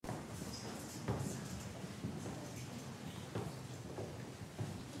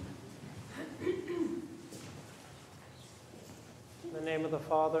name of the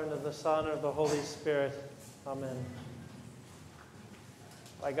Father, and of the Son, and of the Holy Spirit. Amen.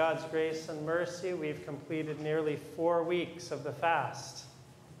 By God's grace and mercy, we've completed nearly 4 weeks of the fast,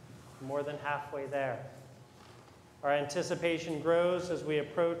 more than halfway there. Our anticipation grows as we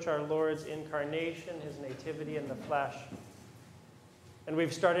approach our Lord's incarnation, his nativity in the flesh. And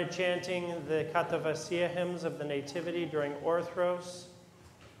we've started chanting the Katavasia hymns of the Nativity during Orthodox,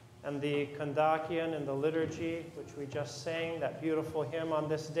 and the Kondakion in the liturgy, which we just sang, that beautiful hymn. On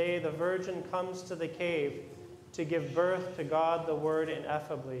this day, the Virgin comes to the cave to give birth to God the Word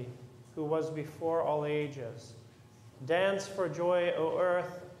ineffably, who was before all ages. Dance for joy, O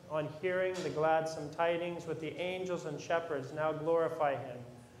earth, on hearing the gladsome tidings. With the angels and shepherds now glorify him,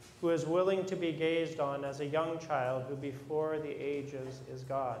 who is willing to be gazed on as a young child, who before the ages is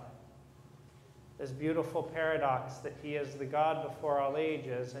God. This beautiful paradox that he is the God before all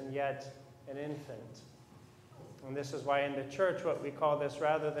ages and yet an infant. And this is why in the church what we call this,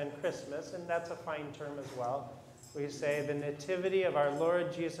 rather than Christmas, and that's a fine term as well, we say the nativity of our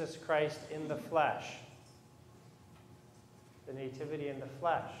Lord Jesus Christ in the flesh. The nativity in the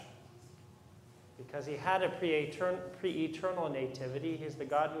flesh. Because he had a pre-eternal nativity. He's the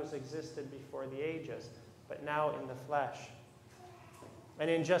God who has existed before the ages, but now in the flesh. And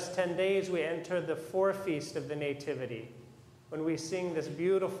in just 10 days, we enter the forefeast of the Nativity, when we sing this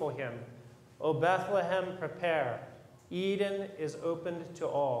beautiful hymn, O Bethlehem, prepare, Eden is opened to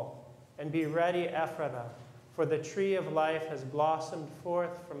all, and be ready, Ephrata, for the tree of life has blossomed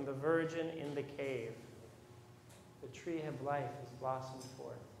forth from the Virgin in the cave. The tree of life has blossomed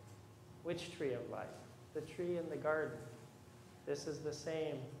forth. Which tree of life? The tree in the garden. This is the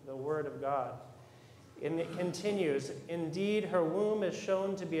same, the Word of God. And it continues, indeed, her womb is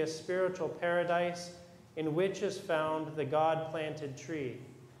shown to be a spiritual paradise in which is found the God-planted tree.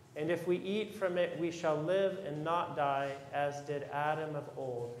 And if we eat from it, we shall live and not die, as did Adam of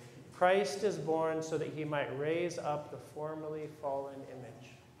old. Christ is born so that he might raise up the formerly fallen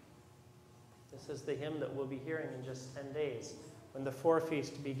image. This is the hymn that we'll be hearing in just 10 days, when the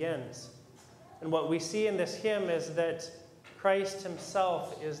forefeast begins. And what we see in this hymn is that Christ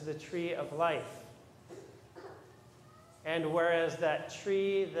himself is the tree of life. And whereas that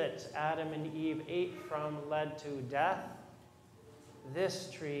tree that Adam and Eve ate from led to death, this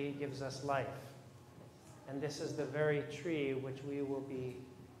tree gives us life. And this is the very tree which we will be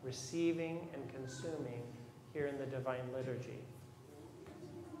receiving and consuming here in the Divine Liturgy.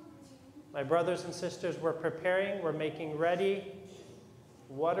 My brothers and sisters, we're preparing, we're making ready.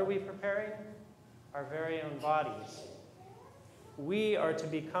 What are we preparing? Our very own bodies. We are to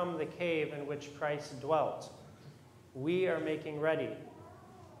become the cave in which Christ dwelt. We are making ready.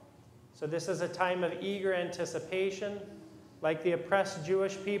 So this is a time of eager anticipation, like the oppressed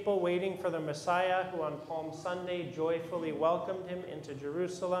Jewish people waiting for the Messiah, who on Palm Sunday joyfully welcomed him into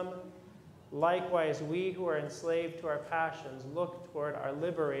Jerusalem. Likewise, we who are enslaved to our passions look toward our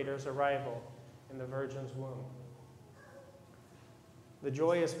liberator's arrival in the Virgin's womb. The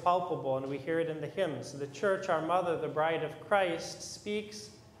joy is palpable, and we hear it in the hymns. The Church, our mother, the bride of Christ, speaks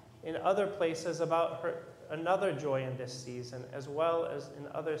in other places about her another joy in this season, as well as in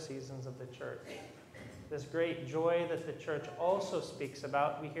other seasons of the church. This great joy that the church also speaks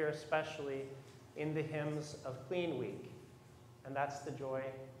about, we hear especially in the hymns of Clean Week, and that's the joy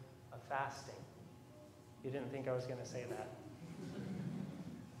of fasting. You didn't think I was going to say that.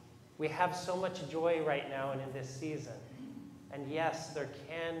 We have so much joy right now and in this season, and yes, there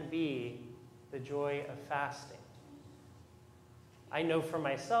can be the joy of fasting. I know for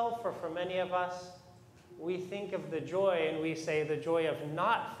myself, or for many of us, we think of the joy and we say the joy of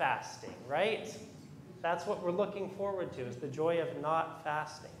not fasting, right? That's what we're looking forward to, is the joy of not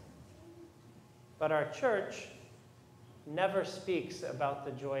fasting. But our church never speaks about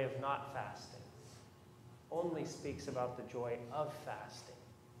the joy of not fasting, only speaks about the joy of fasting.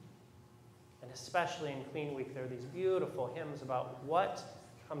 And especially in Clean Week, there are these beautiful hymns about what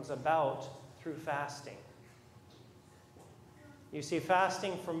comes about through fasting. You see,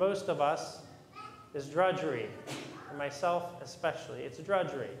 fasting for most of us is drudgery. For myself especially, it's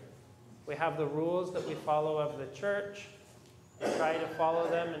drudgery. We have the rules that we follow of the church. We try to follow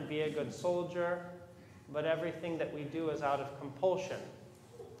them and be a good soldier, but everything that we do is out of compulsion,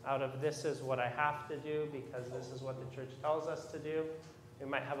 out of this is what I have to do because this is what the church tells us to do. We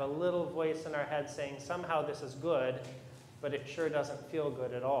might have a little voice in our head saying somehow this is good, but it sure doesn't feel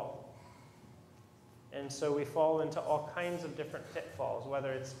good at all. And so we fall into all kinds of different pitfalls,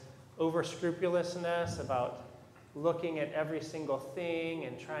 whether it's over-scrupulousness about looking at every single thing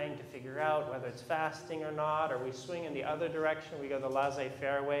and trying to figure out whether it's fasting or not, or we swing in the other direction. We go the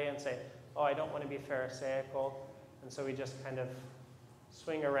laissez-faire way and say, oh, I don't want to be pharisaical. And so we just kind of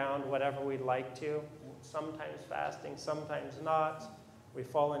swing around whatever we'd like to, sometimes fasting, sometimes not. We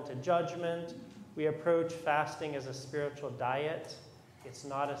fall into judgment. We approach fasting as a spiritual diet. It's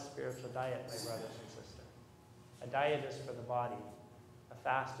not a spiritual diet, my brothers and sisters. A diet is for the body. A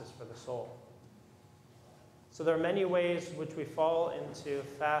fast is for the soul. So there are many ways which we fall into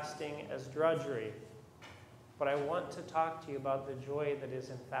fasting as drudgery. But I want to talk to you about the joy that is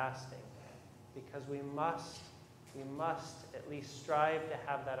in fasting, because we must at least strive to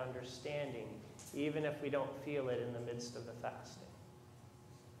have that understanding, even if we don't feel it in the midst of the fasting.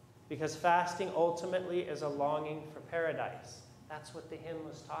 Because fasting ultimately is a longing for paradise. That's what the hymn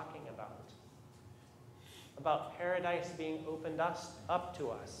was talking about paradise being opened up to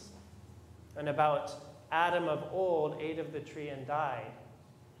us, and about Adam of old ate of the tree and died,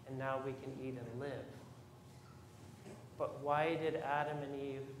 and now we can eat and live. But why did Adam and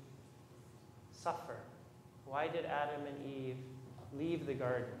Eve suffer? Why did Adam and Eve leave the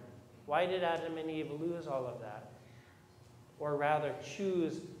garden? Why did Adam and Eve lose all of that? Or rather,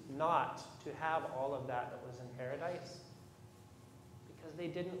 choose not to have all of that was in paradise? Because they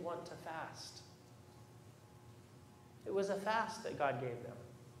didn't want to fast. It was a fast that God gave them.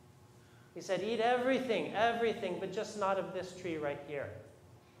 He said, eat everything, but just not of this tree right here.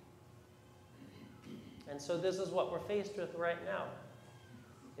 And so this is what we're faced with right now.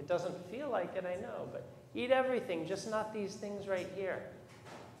 It doesn't feel like it, I know, but eat everything, just not these things right here.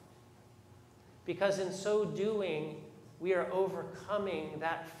 Because in so doing, we are overcoming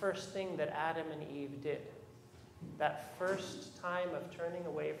that first thing that Adam and Eve did. That first time of turning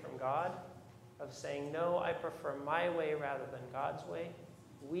away from God, of saying, no, I prefer my way rather than God's way.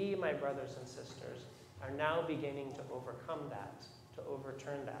 We, my brothers and sisters, are now beginning to overcome that, to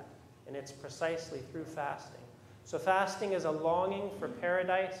overturn that. And it's precisely through fasting. So fasting is a longing for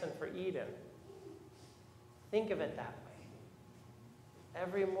paradise and for Eden. Think of it that way.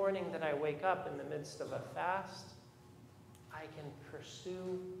 Every morning that I wake up in the midst of a fast, I can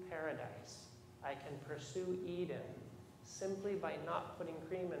pursue paradise. I can pursue Eden simply by not putting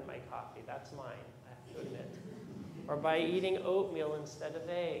cream in my coffee. That's mine, I have to admit. Or by eating oatmeal instead of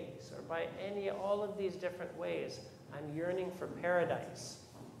eggs, or by all of these different ways. I'm yearning for paradise.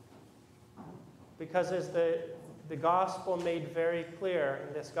 Because as the gospel made very clear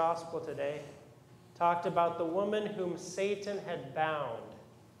in this gospel today, talked about the woman whom Satan had bound.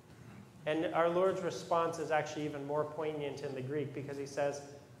 And our Lord's response is actually even more poignant in the Greek, because he says,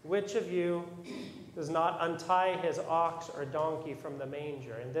 which of you does not untie his ox or donkey from the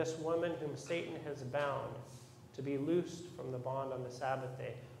manger? And this woman whom Satan has bound, to be loosed from the bond on the Sabbath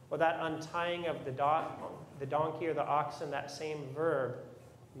day. Or that untying of the donkey or the oxen, that same verb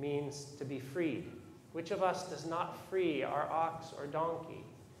means to be freed. Which of us does not free our ox or donkey?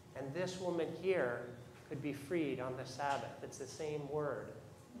 And this woman here could be freed on the Sabbath. It's the same word.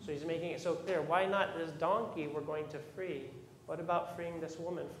 So he's making it so clear. Why not this donkey we're going to free? What about freeing this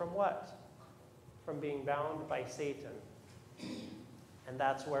woman from what? From being bound by Satan. And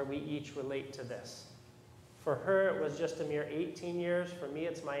that's where we each relate to this. For her, it was just a mere 18 years. For me,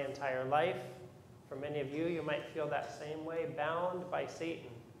 it's my entire life. For many of you, you might feel that same way, bound by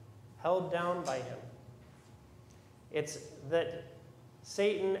Satan, held down by him. It's that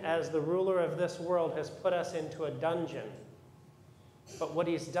Satan, as the ruler of this world, has put us into a dungeon. But what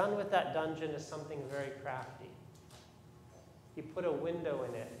he's done with that dungeon is something very crafty. He put a window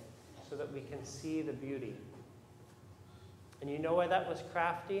in it so that we can see the beauty. And you know why that was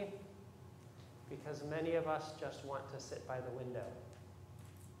crafty? Because many of us just want to sit by the window.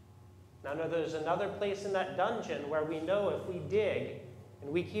 Now, no, there's another place in that dungeon where we know if we dig,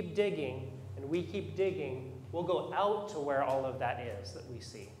 and we keep digging, and we keep digging, we'll go out to where all of that is that we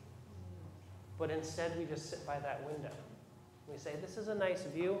see. But instead, we just sit by that window. We say, this is a nice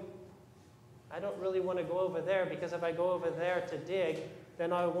view. I don't really want to go over there, because if I go over there to dig,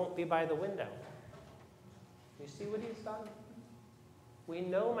 then I won't be by the window. You see what he's done? We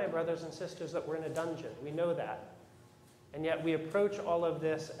know, my brothers and sisters, that we're in a dungeon. We know that. And yet we approach all of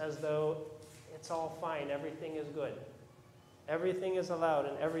this as though it's all fine, everything is good. Everything is allowed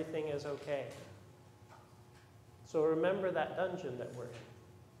and everything is okay. So remember that dungeon that we're in.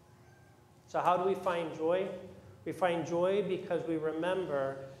 So how do we find joy? We find joy because we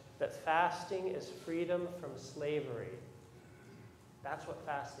remember that fasting is freedom from slavery. That's what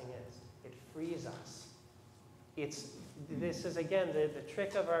fasting is. It frees us. This is, again, the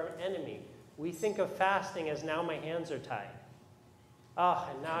trick of our enemy. We think of fasting as now my hands are tied.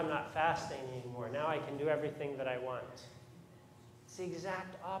 And now I'm not fasting anymore. Now I can do everything that I want. It's the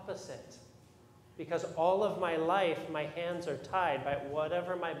exact opposite. Because all of my life, my hands are tied by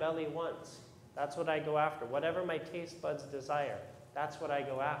whatever my belly wants. That's what I go after. Whatever my taste buds desire. That's what I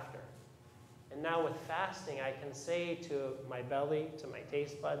go after. And now with fasting, I can say to my belly, to my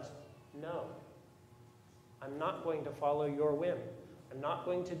taste buds, no, I'm not going to follow your whim. I'm not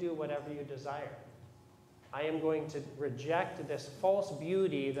going to do whatever you desire. I am going to reject this false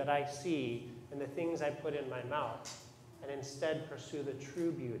beauty that I see in the things I put in my mouth, and instead pursue the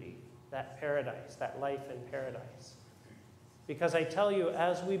true beauty, that paradise, that life in paradise. Because I tell you,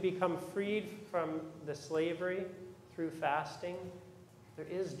 as we become freed from the slavery through fasting, there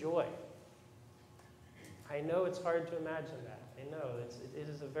is joy. I know it's hard to imagine that. I know it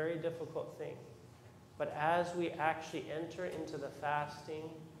is a very difficult thing. But as we actually enter into the fasting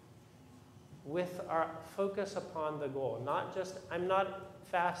with our focus upon the goal, not just, I'm not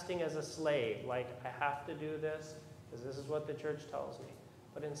fasting as a slave, like I have to do this because this is what the church tells me.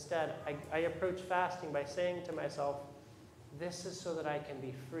 But instead, I approach fasting by saying to myself, this is so that I can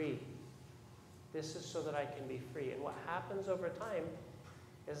be free. This is so that I can be free. And what happens over time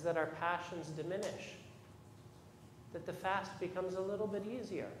is that our passions diminish, that the fast becomes a little bit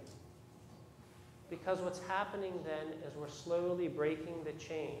easier. Because what's happening then is we're slowly breaking the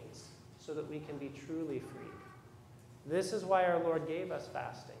chains so that we can be truly free. This is why our Lord gave us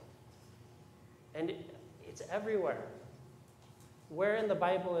fasting. And it's everywhere. Where in the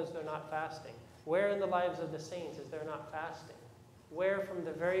Bible is there not fasting? Where in the lives of the saints is there not fasting? Where from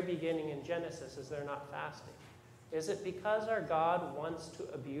the very beginning in Genesis is there not fasting? Is it because our God wants to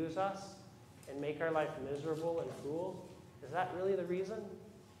abuse us and make our life miserable and cruel? Is that really the reason?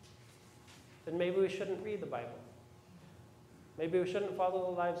 Then maybe we shouldn't read the Bible. Maybe we shouldn't follow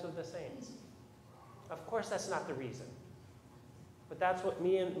the lives of the saints. Of course, that's not the reason. But that's what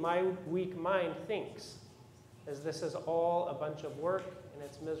me and my weak mind thinks, is this is all a bunch of work and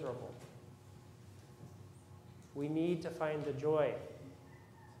it's miserable. We need to find the joy.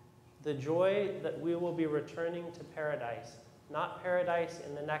 The joy that we will be returning to paradise. Not paradise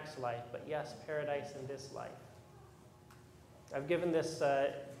in the next life, but yes, paradise in this life. I've given this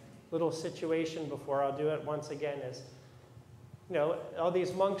little situation before. I'll do it once again. Is, you know, all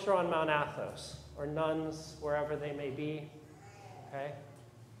these monks are on Mount Athos, or nuns, wherever they may be, okay?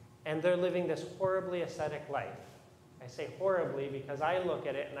 And they're living this horribly ascetic life. I say horribly because I look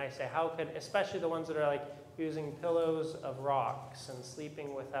at it and I say, how could, especially the ones that are like using pillows of rocks and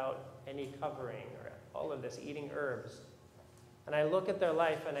sleeping without any covering, or all of this, eating herbs. And I look at their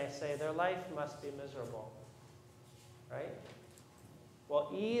life and I say, their life must be miserable, right? Well,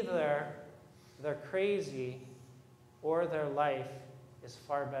 either they're crazy or their life is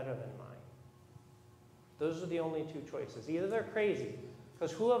far better than mine. Those are the only two choices. Either they're crazy,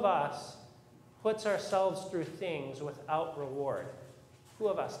 because who of us puts ourselves through things without reward? Who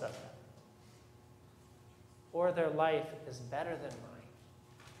of us does that? Or their life is better than mine.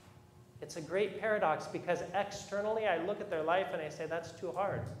 It's a great paradox because externally I look at their life and I say, that's too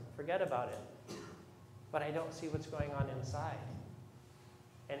hard. Forget about it. But I don't see what's going on inside.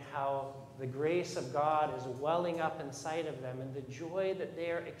 And how the grace of God is welling up inside of them and the joy that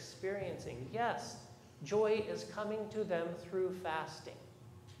they are experiencing. Yes, joy is coming to them through fasting,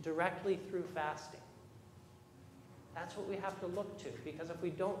 directly through fasting. That's what we have to look to, because if we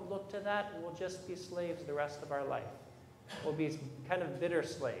don't look to that, we'll just be slaves the rest of our life. We'll be kind of bitter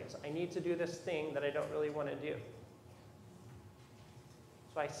slaves. I need to do this thing that I don't really want to do.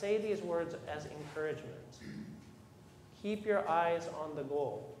 So I say these words as encouragement. Keep your eyes on the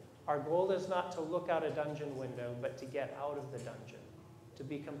goal. Our goal is not to look out a dungeon window, but to get out of the dungeon, to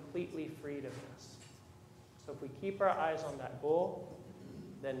be completely freed of this. So if we keep our eyes on that goal,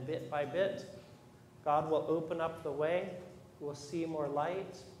 then bit by bit, God will open up the way, we'll see more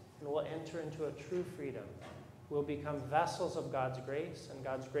light, and we'll enter into a true freedom. We'll become vessels of God's grace, and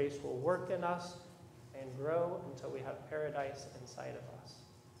God's grace will work in us and grow until we have paradise inside of us.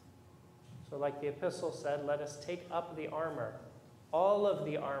 So like the epistle said, let us take up the armor, all of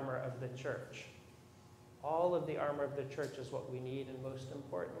the armor of the church. All of the armor of the church is what we need, and most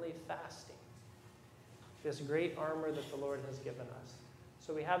importantly, fasting. This great armor that the Lord has given us.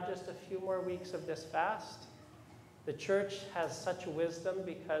 So we have just a few more weeks of this fast. The church has such wisdom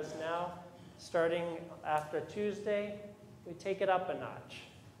because now, starting after Tuesday, we take it up a notch.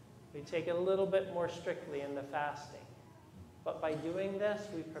 We take it a little bit more strictly in the fasting. But by doing this,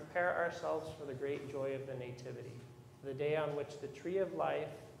 we prepare ourselves for the great joy of the Nativity, the day on which the tree of life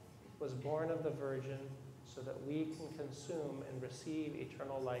was born of the Virgin, so that we can consume and receive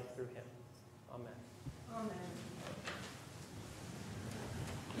eternal life through him. Amen. Amen.